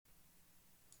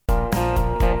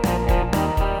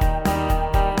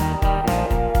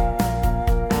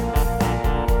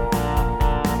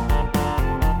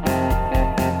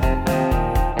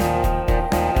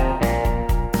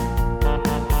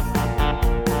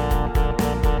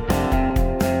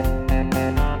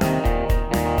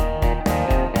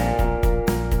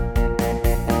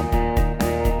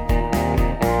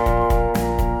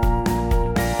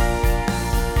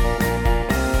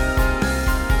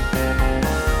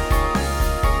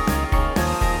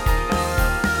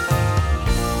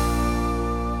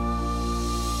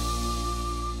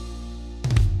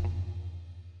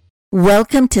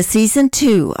Welcome to Season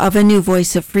 2 of A New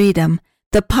Voice of Freedom.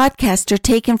 The podcasts are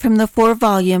taken from the 4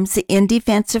 volumes In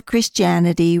Defense of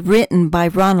Christianity, written by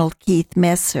Ronald Keith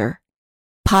Messer.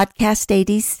 Podcast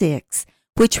 86,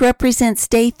 which represents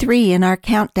Day 3 in our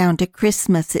countdown to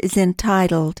Christmas, is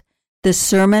entitled The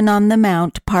Sermon on the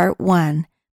Mount, Part 1,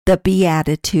 The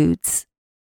Beatitudes.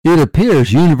 It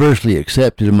appears universally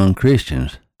accepted among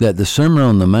Christians that the Sermon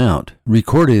on the Mount,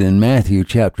 recorded in Matthew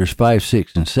chapters 5,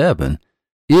 6, and 7,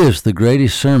 is the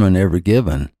greatest sermon ever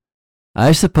given.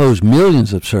 I suppose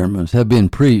millions of sermons have been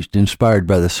preached inspired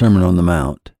by the Sermon on the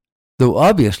Mount. Though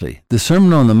obviously the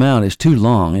Sermon on the Mount is too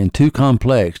long and too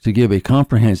complex to give a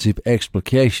comprehensive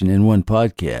explication in one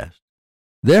podcast.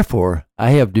 Therefore,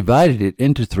 I have divided it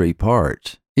into 3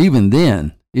 parts. Even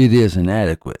then, it is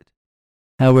inadequate.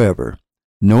 However,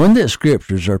 knowing that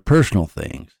scriptures are personal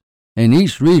things, and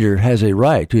each reader has a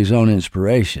right to his own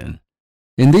inspiration,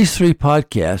 in these 3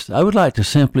 podcasts, I would like to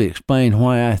simply explain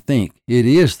why I think it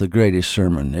is the greatest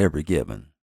sermon ever given.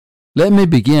 Let me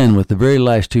begin with the very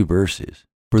last 2 verses,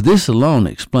 for this alone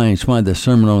explains why the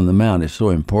Sermon on the Mount is so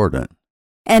important.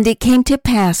 And it came to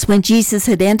pass, when Jesus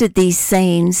had ended these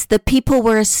sayings, the people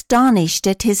were astonished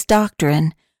at his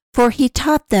doctrine, for he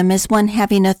taught them as one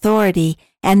having authority,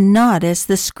 and not as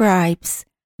the scribes.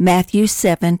 Matthew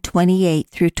 7:28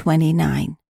 through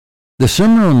 29. The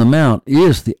Sermon on the Mount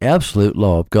is the absolute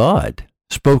law of God,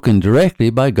 spoken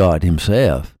directly by God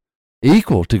himself,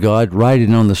 equal to God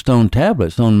writing on the stone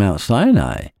tablets on Mount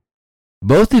Sinai.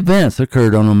 Both events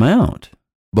occurred on a mount.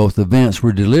 Both events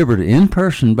were delivered in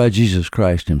person by Jesus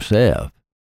Christ himself.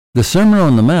 The Sermon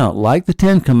on the Mount, like the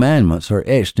 10 Commandments, are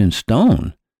etched in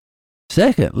stone.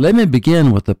 Second, let me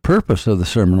begin with the purpose of the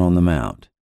Sermon on the Mount.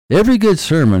 Every good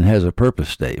sermon has a purpose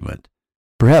statement.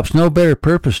 Perhaps no better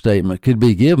purpose statement could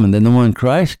be given than the one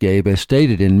Christ gave as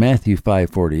stated in Matthew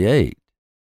 5:48.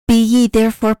 Be ye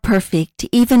therefore perfect,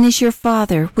 even as your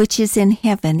Father which is in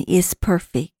heaven is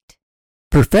perfect.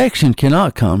 Perfection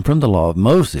cannot come from the law of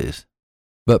Moses,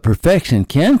 but perfection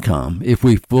can come if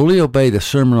we fully obey the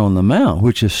Sermon on the Mount,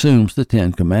 which assumes the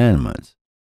 10 Commandments.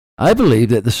 I believe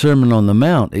that the Sermon on the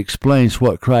Mount explains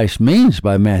what Christ means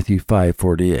by Matthew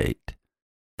 5:48.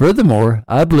 Furthermore,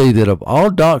 I believe that of all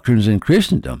doctrines in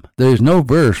Christendom, there is no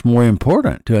verse more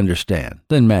important to understand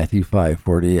than Matthew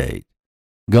 5:48.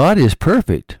 God is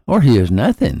perfect, or he is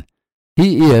nothing.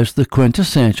 He is the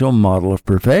quintessential model of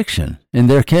perfection, and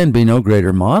there can be no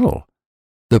greater model.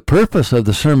 The purpose of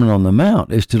the Sermon on the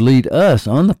Mount is to lead us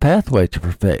on the pathway to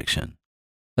perfection.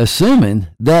 Assuming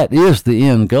that is the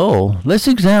end goal, let's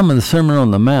examine the Sermon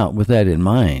on the Mount with that in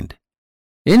mind.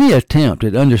 Any attempt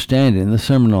at understanding the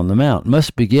Sermon on the Mount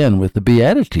must begin with the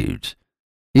Beatitudes.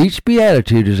 Each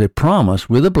Beatitude is a promise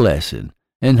with a blessing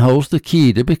and holds the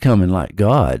key to becoming like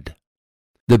God.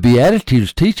 The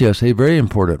Beatitudes teach us a very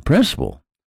important principle,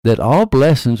 that all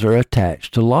blessings are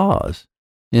attached to laws.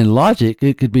 In logic,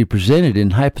 it could be presented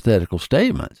in hypothetical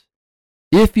statements.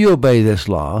 If you obey this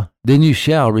law, then you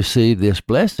shall receive this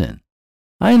blessing.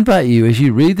 I invite you as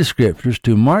you read the scriptures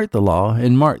to mark the law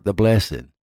and mark the blessing.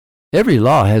 Every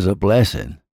law has a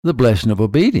blessing, the blessing of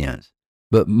obedience,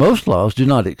 but most laws do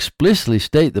not explicitly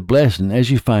state the blessing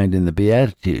as you find in the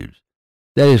Beatitudes.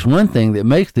 That is one thing that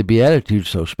makes the Beatitudes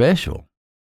so special.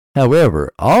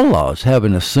 However, all laws have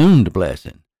an assumed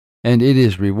blessing, and it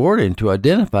is rewarding to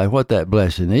identify what that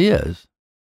blessing is.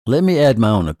 Let me add my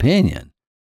own opinion.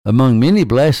 Among many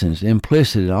blessings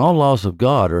implicit in all laws of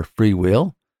God are free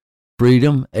will,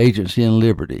 freedom, agency, and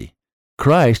liberty.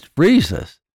 Christ frees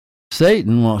us.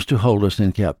 Satan wants to hold us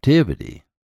in captivity.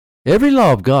 Every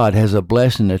law of God has a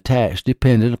blessing attached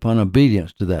dependent upon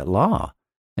obedience to that law,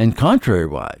 and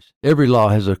contrariwise, every law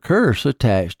has a curse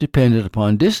attached dependent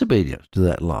upon disobedience to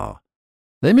that law.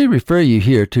 Let me refer you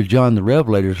here to John the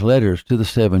Revelator's letters to the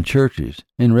 7 churches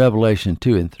in Revelation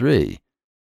 2 and 3,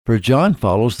 for John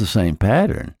follows the same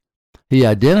pattern. He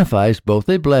identifies both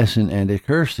a blessing and a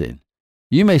cursing.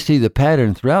 You may see the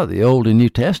pattern throughout the Old and New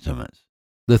Testaments.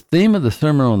 The theme of the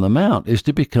Sermon on the Mount is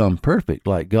to become perfect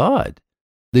like God.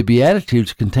 The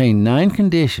Beatitudes contain 9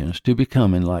 conditions to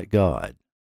becoming like God.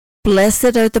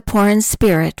 Blessed are the poor in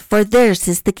spirit, for theirs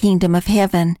is the kingdom of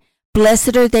heaven.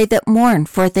 Blessed are they that mourn,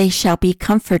 for they shall be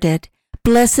comforted.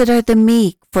 Blessed are the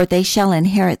meek, for they shall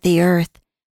inherit the earth.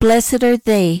 Blessed are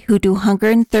they who do hunger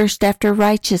and thirst after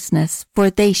righteousness, for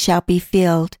they shall be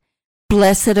filled.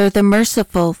 Blessed are the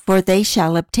merciful, for they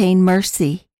shall obtain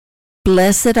mercy.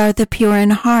 Blessed are the pure in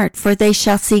heart, for they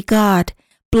shall see God.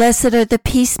 Blessed are the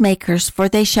peacemakers, for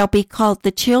they shall be called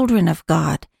the children of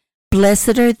God.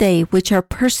 Blessed are they which are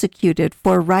persecuted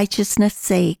for righteousness'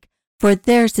 sake, for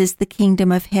theirs is the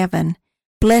kingdom of heaven.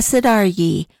 Blessed are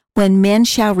ye, when men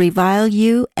shall revile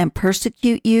you and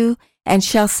persecute you, and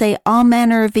shall say all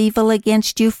manner of evil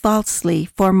against you falsely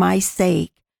for my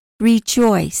sake.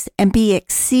 Rejoice and be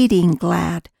exceeding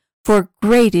glad, for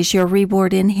great is your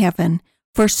reward in heaven.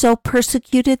 For so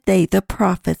persecuted they the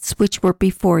prophets which were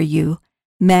before you.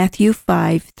 Matthew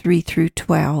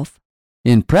 5:3-12.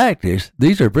 In practice,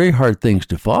 these are very hard things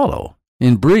to follow.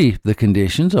 In brief, the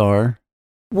conditions are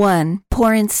 1.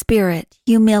 Poor in spirit,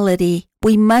 humility.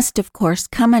 We must, of course,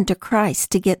 come unto Christ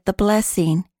to get the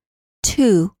blessing.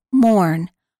 2. Mourn.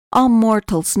 All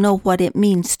mortals know what it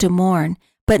means to mourn,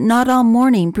 but not all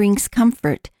mourning brings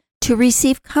comfort. To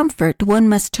receive comfort, one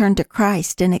must turn to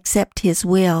Christ and accept His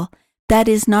will. That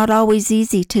is not always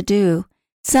easy to do.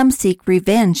 Some seek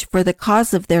revenge for the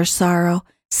cause of their sorrow.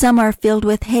 Some are filled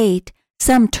with hate.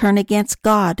 Some turn against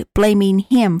God, blaming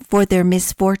Him for their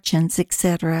misfortunes,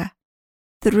 etc.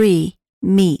 3.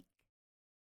 Meek.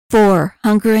 4.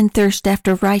 Hunger and thirst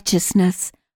after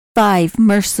righteousness. 5.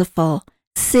 Merciful.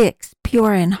 6.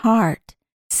 Pure in heart.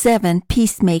 7.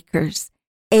 Peacemakers.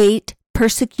 8.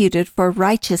 Persecuted for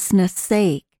righteousness'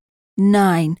 sake.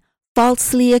 9.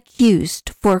 Falsely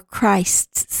accused for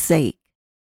Christ's sake.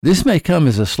 This may come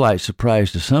as a slight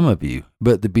surprise to some of you,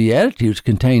 but the Beatitudes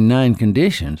contain 9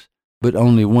 conditions, but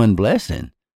only 1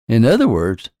 blessing. In other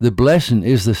words, the blessing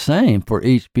is the same for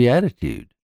each beatitude.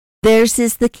 Theirs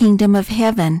is the kingdom of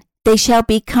heaven. They shall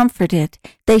be comforted.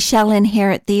 They shall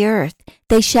inherit the earth.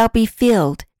 They shall be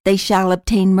filled. They shall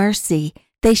obtain mercy.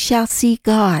 They shall see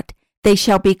God. They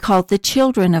shall be called the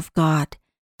children of God.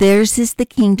 Theirs is the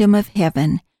kingdom of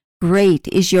heaven. Great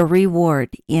is your reward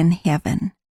in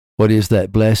heaven. What is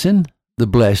that blessing? The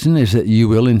blessing is that you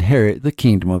will inherit the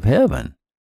kingdom of heaven.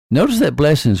 Notice that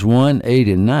blessings 1, 8,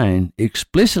 and 9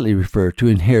 explicitly refer to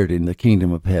inheriting the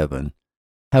kingdom of heaven.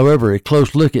 However, a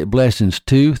close look at blessings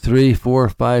 2, 3, 4,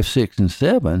 5, 6, and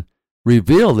 7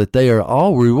 reveal that they are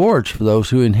all rewards for those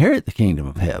who inherit the kingdom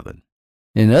of heaven.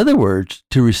 In other words,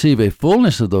 to receive a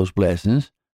fullness of those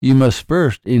blessings, you must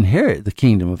first inherit the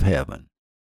kingdom of heaven.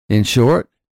 In short,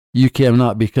 you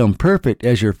cannot become perfect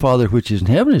as your Father which is in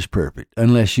heaven is perfect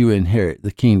unless you inherit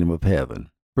the kingdom of heaven.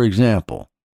 For example,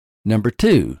 number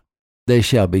 2, they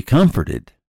shall be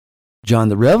comforted. John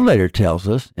the Revelator tells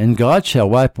us, and God shall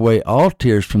wipe away all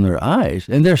tears from their eyes,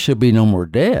 and there shall be no more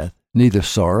death, neither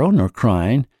sorrow nor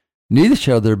crying, neither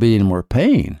shall there be any more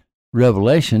pain.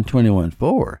 Revelation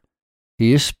 21:4.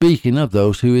 He is speaking of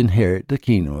those who inherit the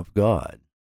kingdom of God.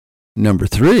 Number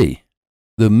 3,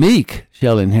 the meek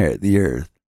shall inherit the earth.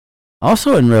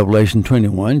 Also in Revelation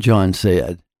 21, John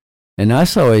said, And I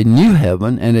saw a new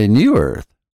heaven and a new earth,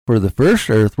 for the first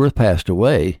earth was passed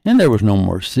away, and there was no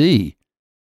more sea.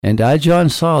 And I, John,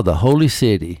 saw the holy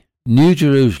city, New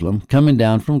Jerusalem, coming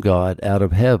down from God out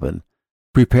of heaven,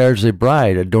 prepared as a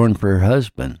bride adorned for her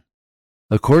husband.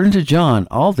 According to John,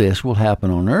 all this will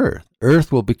happen on earth.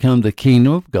 Earth will become the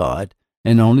kingdom of God,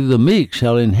 and only the meek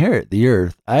shall inherit the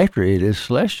earth after it is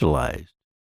celestialized.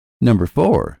 Number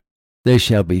 4, they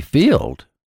shall be filled.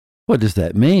 What does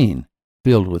that mean?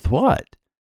 Filled with what?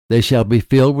 They shall be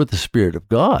filled with the Spirit of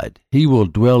God. He will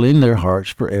dwell in their hearts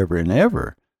forever and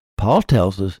ever. Paul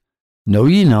tells us, Know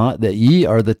ye not that ye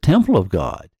are the temple of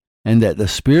God, and that the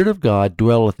Spirit of God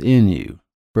dwelleth in you?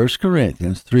 1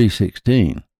 Corinthians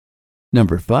 3:16.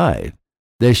 Number 5,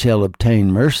 they shall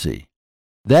obtain mercy.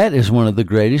 That is one of the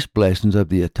greatest blessings of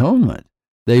the atonement.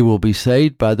 They will be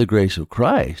saved by the grace of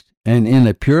Christ, and in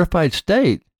a purified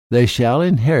state they shall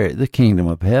inherit the kingdom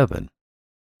of heaven.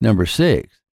 Number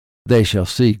 6, they shall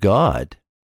see God.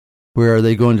 Where are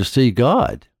they going to see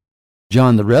God?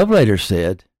 John the Revelator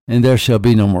said, And there shall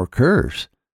be no more curse,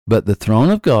 but the throne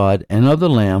of God and of the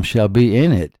Lamb shall be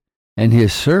in it, and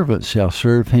his servants shall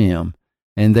serve him,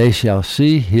 and they shall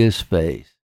see his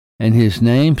face, and his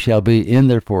name shall be in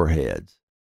their foreheads.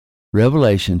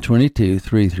 Revelation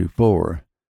 22:3-4.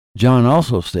 John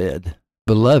also said,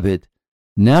 Beloved,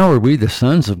 now are we the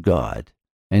sons of God,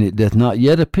 and it doth not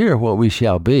yet appear what we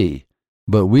shall be,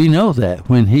 but we know that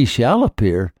when he shall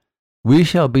appear, we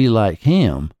shall be like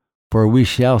him, for we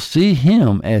shall see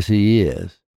him as he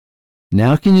is.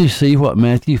 Now can you see what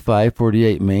Matthew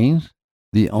 5:48 means?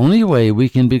 The only way we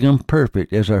can become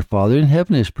perfect as our Father in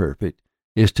heaven is perfect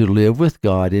is to live with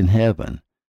God in heaven.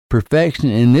 Perfection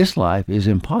in this life is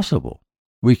impossible.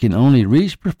 We can only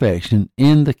reach perfection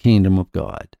in the kingdom of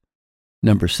God.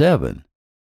 Number 7,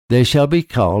 they shall be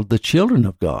called the children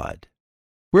of God.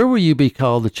 Where will you be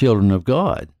called the children of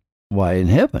God? Why, in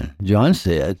heaven. John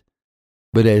said,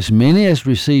 But as many as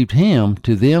received him,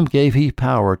 to them gave he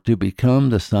power to become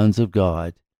the sons of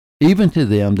God, even to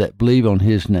them that believe on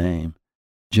his name.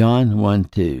 John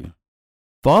 1:2.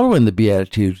 Following the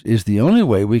Beatitudes is the only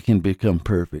way we can become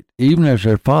perfect, even as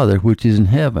our Father which is in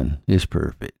heaven is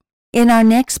perfect. In our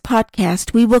next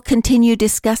podcast, we will continue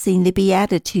discussing the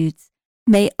Beatitudes.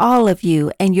 May all of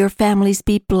you and your families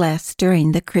be blessed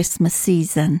during the Christmas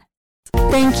season.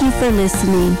 Thank you for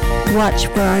listening. Watch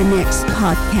for our next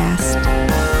podcast.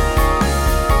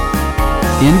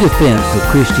 In Defense of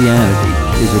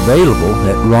Christianity is available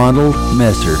at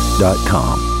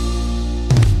ronaldmesser.com.